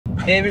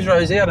Here is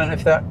Rosie. I don't know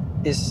if that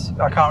is,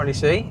 I can't really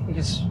see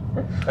because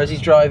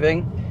Rosie's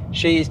driving.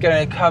 She's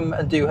going to come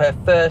and do her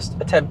first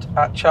attempt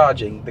at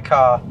charging the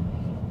car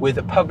with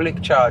a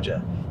public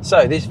charger.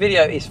 So this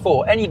video is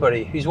for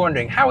anybody who's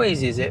wondering how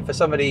easy is it for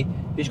somebody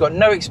who's got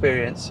no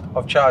experience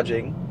of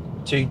charging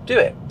to do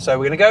it. So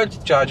we're going to go to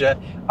the charger.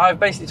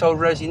 I've basically told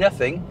Rosie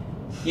nothing.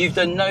 You've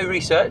done no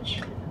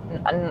research.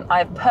 And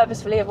I've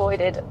purposefully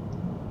avoided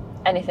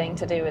anything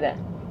to do with it.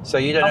 So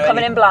you don't know. I'm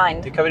coming in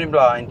blind. You're coming in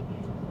blind.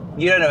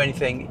 You don't know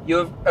anything.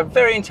 You're a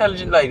very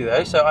intelligent lady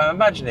though, so I'm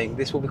imagining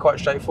this will be quite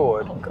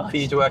straightforward for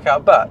you to work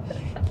out. But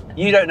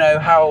you don't know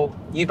how,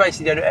 you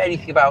basically don't know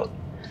anything about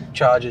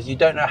chargers. You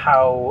don't know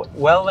how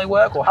well they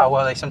work or how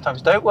well they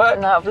sometimes don't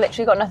work. No, I've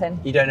literally got nothing.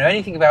 You don't know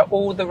anything about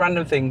all the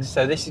random things,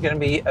 so this is going to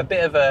be a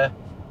bit of a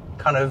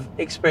kind of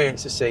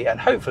experience to see, and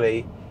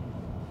hopefully,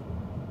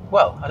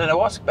 well, I don't know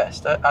what's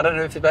best. I don't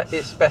know if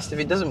it's best if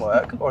it doesn't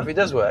work or if it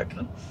does work.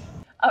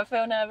 I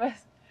feel nervous.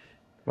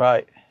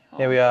 Right,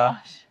 here we are.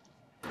 Gosh.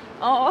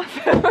 Oh, I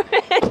feel really,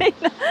 I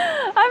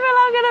feel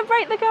I'm going to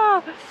break the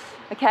car.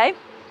 Okay,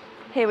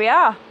 here we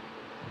are.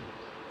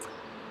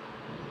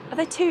 Are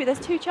there two? There's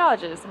two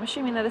chargers. I'm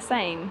assuming they're the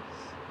same.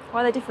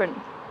 Why are they different?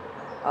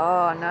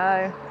 Oh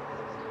no.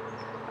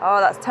 Oh,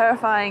 that's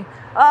terrifying.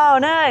 Oh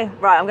no.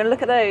 Right, I'm going to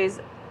look at those.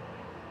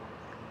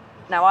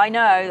 Now I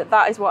know that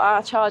that is what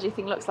our charging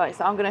thing looks like,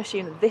 so I'm going to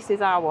assume that this is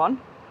our one.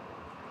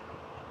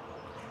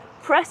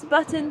 Press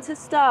button to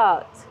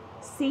start.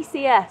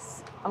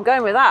 CCS. I'm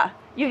going with that.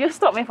 You'll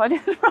stop me if I do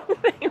the wrong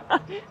thing.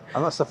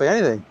 I'm not stopping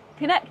anything.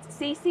 Connect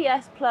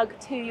CCS plug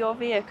to your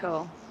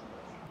vehicle.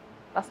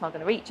 That's not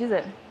going to reach, is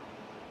it?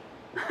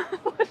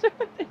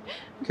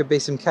 Could be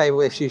some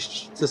cable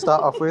issues to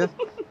start off with.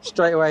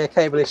 Straight away a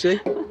cable issue.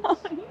 Oh,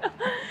 no.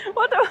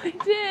 What do I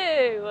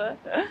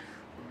do?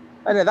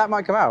 Oh no, that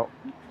might come out.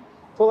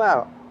 Pull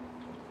out.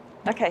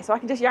 Okay, so I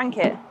can just yank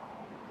it.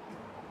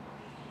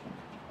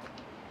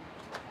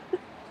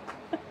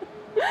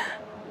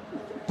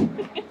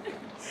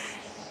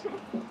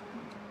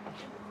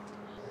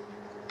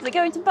 Does it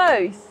go into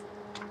both?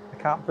 I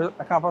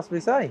can't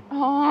possibly say.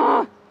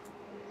 Oh.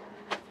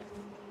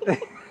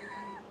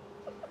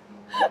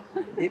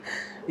 Are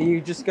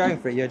you just going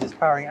for it? You're just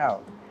powering it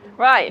out.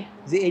 Right.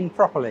 Is it in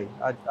properly?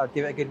 I'd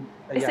give it a good.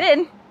 It's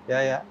in?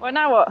 Yeah, yeah. Well,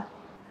 now what?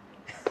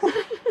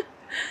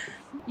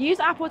 Use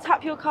app or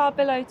tap your card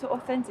below to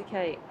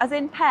authenticate. As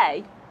in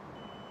pay?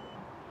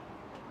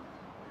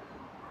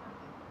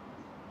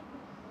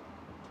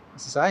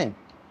 What's it saying?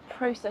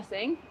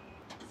 Processing.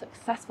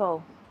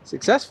 Successful.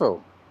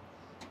 Successful.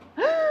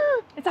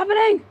 It's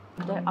happening!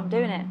 I'm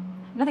doing it.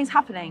 Nothing's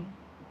happening.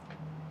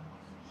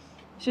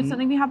 Should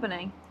something be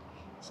happening?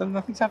 So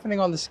nothing's happening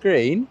on the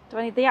screen. Do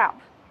I need the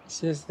app? It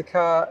says the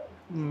car.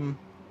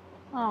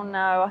 Oh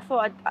no, I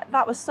thought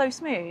that was so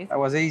smooth. That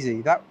was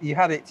easy. That you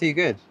had it too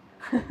good.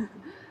 Oh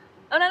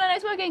no,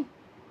 it's working.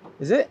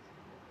 Is it?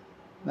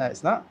 No,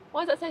 it's not.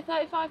 Why does that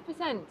say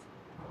 35%?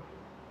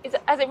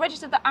 Has it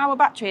registered that our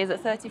battery is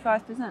at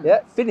 35%?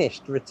 Yeah,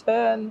 finished.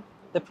 Return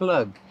the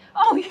plug.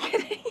 Oh, you're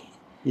kidding.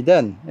 You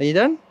done? Are you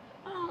done?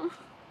 Oh.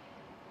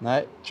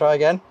 No, try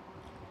again.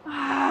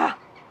 I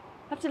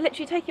have to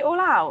literally take it all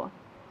out.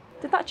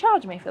 Did that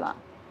charge me for that?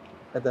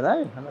 I don't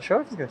know. I'm not sure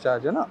if it's going to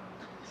charge you or not.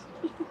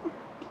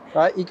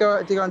 Right, you go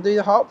and do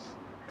the hop.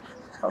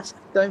 Hops,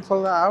 don't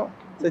pull that out.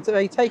 So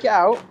you take it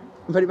out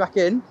and put it back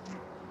in.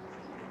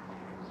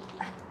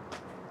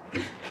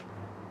 Do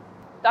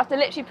I have to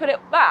literally put it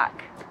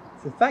back?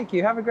 So thank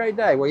you. Have a great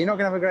day. Well, you're not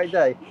going to have a great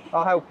day.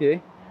 I'll help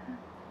you.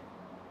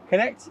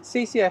 Connect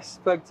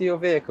CCS plug to your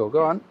vehicle.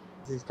 Go on.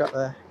 He's got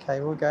the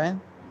cable going.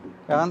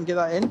 Go on, get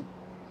that in.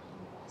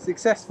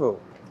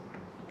 Successful.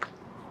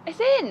 It's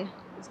in.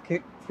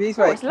 Please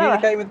wait.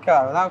 Communicate with the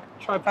car. And I'll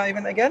try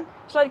payment again.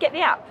 Shall I get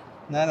the app?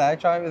 No.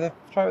 Try it with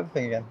the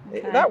thing again.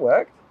 Okay. That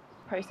worked.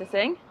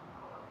 Processing.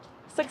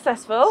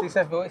 Successful.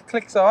 Successful. It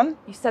clicks on.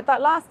 You said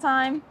that last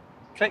time.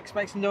 Clicks,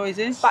 makes some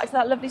noises. Back to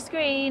that lovely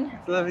screen.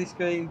 It's a lovely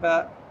screen,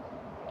 but.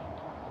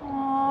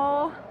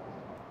 Oh.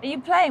 Are you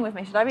playing with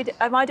me?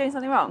 Am I doing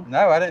something wrong?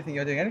 No, I don't think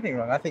you're doing anything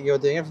wrong. I think you're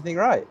doing everything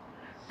right.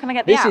 Can I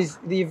get the app?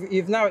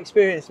 You've now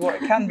experienced what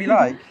it can be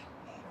like.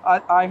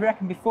 I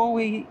reckon before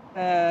we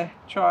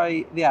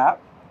try the app,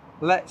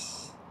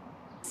 let's.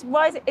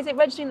 Why is it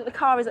registering that the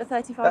car is at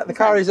 35%? The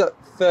car is at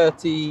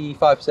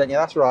 35%. Yeah,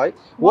 that's right.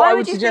 Why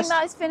would you think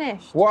that is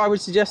finished? What I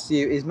would suggest to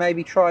you is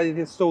maybe try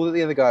the stall that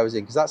the other guy was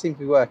in, because that seems to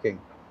be working.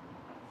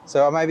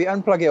 So I'll maybe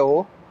unplug it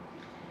all.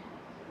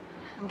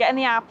 I'm getting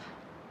the app.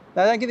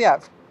 No, don't get the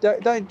app.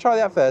 Don't try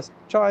the app first.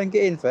 Try and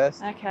get in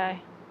first.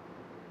 Okay.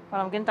 Well,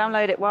 I'm going to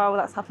download it while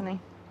that's happening.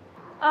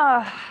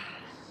 Ah.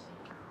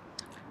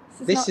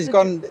 This has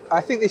gone.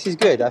 I think this is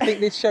good. I think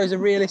this shows a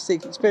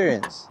realistic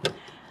experience.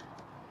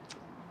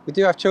 We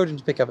do have children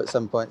to pick up at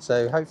some point,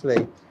 so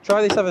hopefully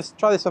try this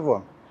other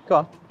one. Go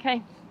on.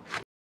 Okay.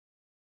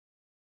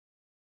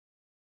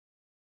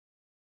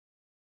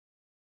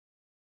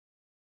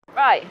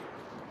 Right.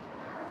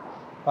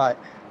 Right.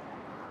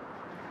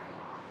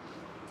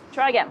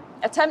 Try again.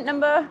 Attempt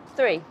number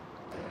 3.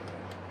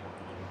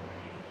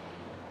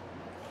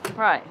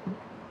 Right.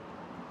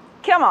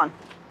 Come on.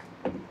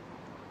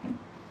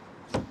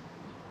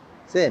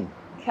 It's in.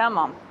 Come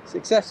on.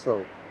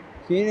 Successful.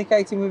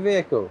 Communicating with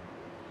vehicle.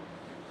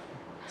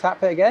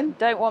 Tap it again.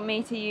 Don't want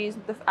me to use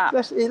the app.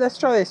 Let's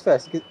try this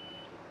first. Because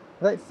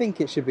I don't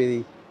think it should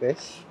be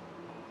this.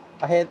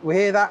 We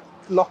hear that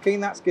locking.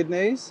 That's good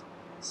news.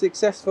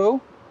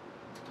 Successful.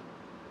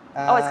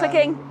 Oh, it's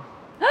clicking.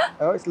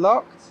 Oh, it's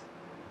locked.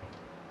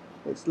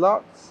 It's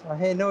locked. I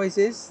hear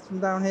noises from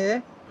down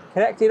here.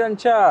 Connected,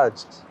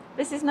 uncharged.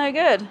 This is no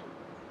good.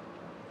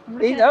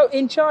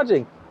 In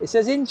charging. It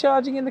says in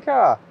charging in the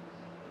car.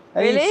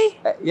 And Really?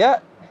 Yeah.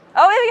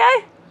 Oh, here we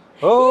go.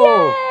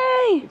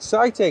 Oh, Yay!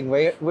 exciting.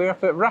 We're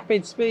up at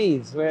rapid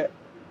speeds. We're at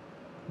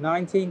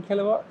 19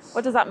 kilowatts.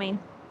 What does that mean?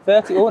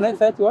 30, oh no,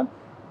 31.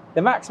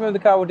 The maximum the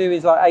car will do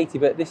is like 80,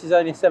 but this is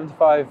only a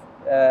 75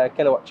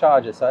 kilowatt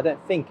charger, so I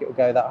don't think it will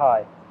go that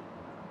high.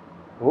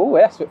 Oh,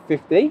 yes, at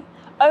 50.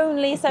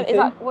 Only so. Is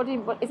that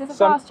is this a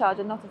fast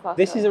charger, not a fast?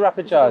 This charger? is a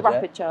rapid charger. A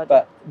rapid charger.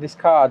 But this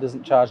car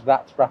doesn't charge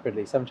that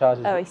rapidly. Some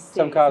chargers, Oh, I see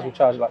some what cars you're will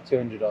charge like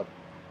 200 odd.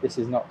 This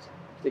is not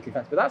particularly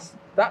fast, but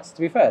that's to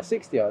be fair,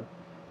 60 odd.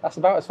 That's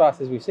about as fast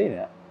as we've seen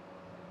it.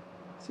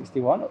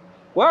 61.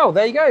 Well,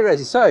 there you go,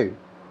 Rosie. So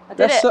I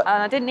did it, and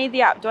I didn't need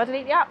the app. Do I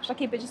delete the app? Should I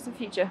keep it just for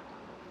future?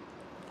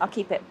 I'll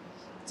keep it.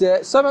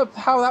 Sum up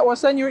how that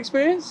was then, your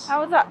experience?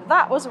 How was that?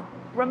 That was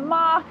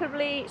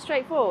remarkably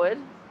straightforward.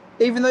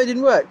 Even though it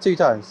didn't work 2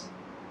 times.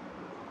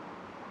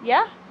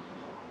 Yeah.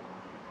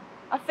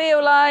 I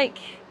feel like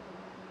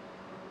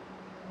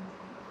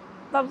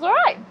that was all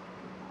right.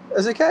 It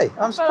was okay.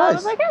 I'm That surprised.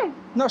 was okay.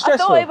 Not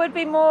stressful. I thought it would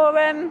be more.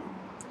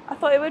 I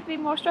thought it would be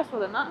more stressful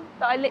than that.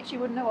 That I literally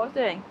wouldn't know what I was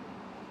doing.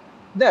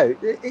 No,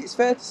 it's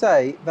fair to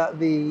say that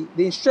the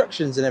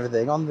instructions and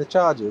everything on the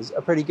chargers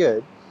are pretty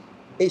good.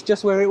 It's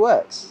just where it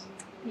works.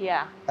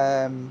 Yeah.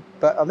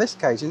 But on this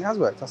occasion, it has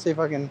worked. I'll see if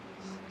I can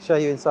show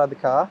you inside the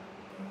car.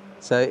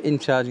 So in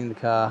charging the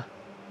car,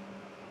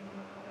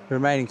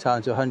 remaining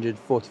time to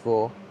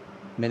 144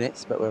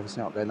 minutes, but we're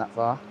obviously not going that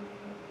far.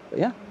 But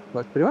yeah,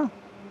 worked pretty well.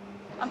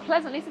 I'm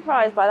pleasantly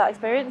surprised by that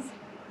experience.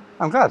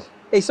 I'm glad.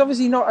 It's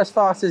obviously not as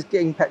fast as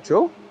getting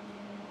petrol.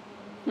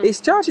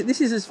 It's charged.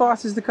 This is as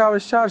fast as the car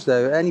is charged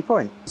though at any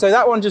point. So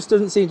that one just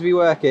doesn't seem to be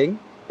working.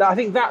 I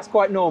think that's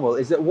quite normal,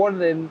 is that one of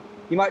them,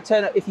 you might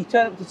turn up, if you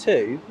turn up to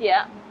 2,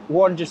 Yeah.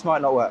 one just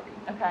might not work.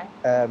 Okay.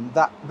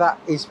 That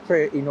is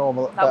pretty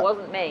normal. That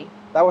wasn't me.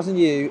 That wasn't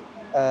you.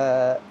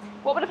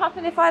 What would have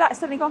happened if I'd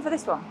accidentally gone for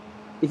this one?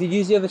 If you'd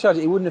used the other charger,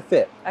 it wouldn't have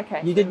fit.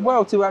 Okay. You did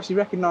well to actually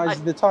recognise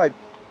the type.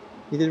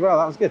 You did well,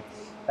 that was good.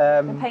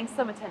 I'm paying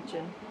some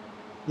attention.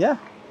 Yeah.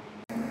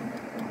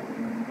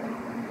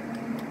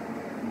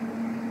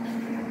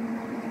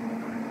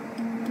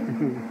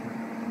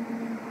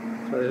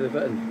 Try the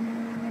button.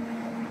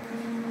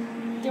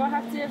 Do I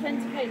have to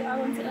authenticate that I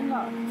want it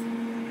unlocked?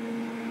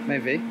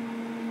 Maybe.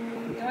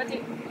 Do I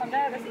do? I'm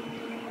nervous.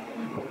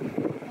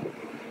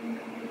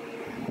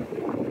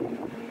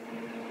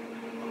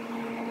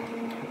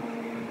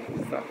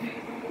 Stop.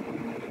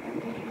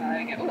 There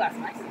we go. Oh, that's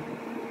nice.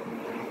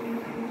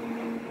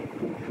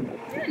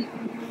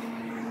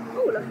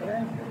 Oh, look at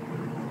that.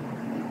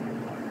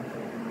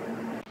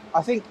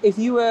 I think if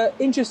you were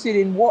interested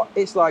in what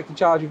it's like to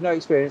charge with no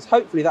experience,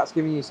 hopefully that's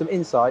giving you some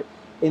insight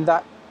in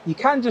that you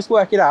can just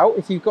work it out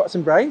if you've got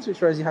some brains,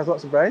 which Rosie has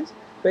lots of brains.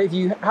 But if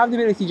you have the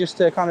ability just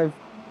to kind of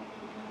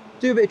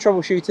do a bit of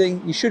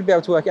troubleshooting, you should be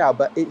able to work it out,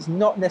 but it's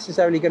not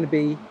necessarily going to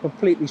be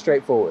completely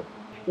straightforward.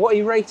 What are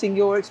you rating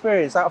your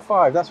experience out of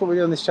 5? That's what we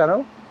do on this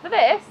channel. For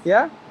this?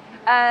 Yeah?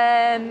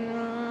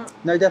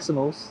 No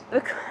decimals.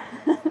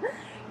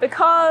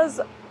 Because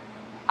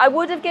I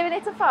would have given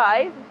it a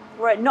 5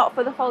 were it not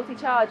for the faulty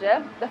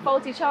charger. The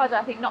faulty charger,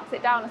 I think, knocks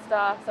it down a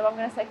star, so I'm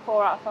going to say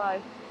 4 out of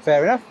 5.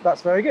 Fair enough,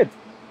 that's very good.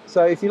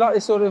 So if you like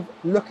this sort of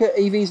look at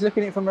EVs,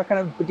 looking at it from a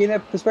kind of beginner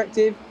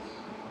perspective,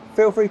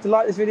 feel free to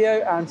like this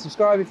video and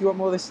subscribe if you want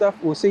more of this stuff.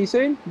 We'll see you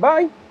soon.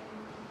 Bye.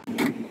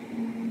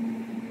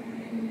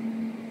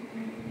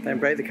 Don't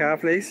break the car,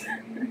 please.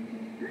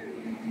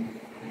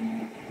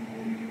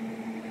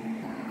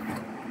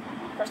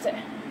 Pressed it.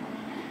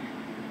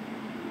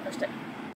 Pressed it.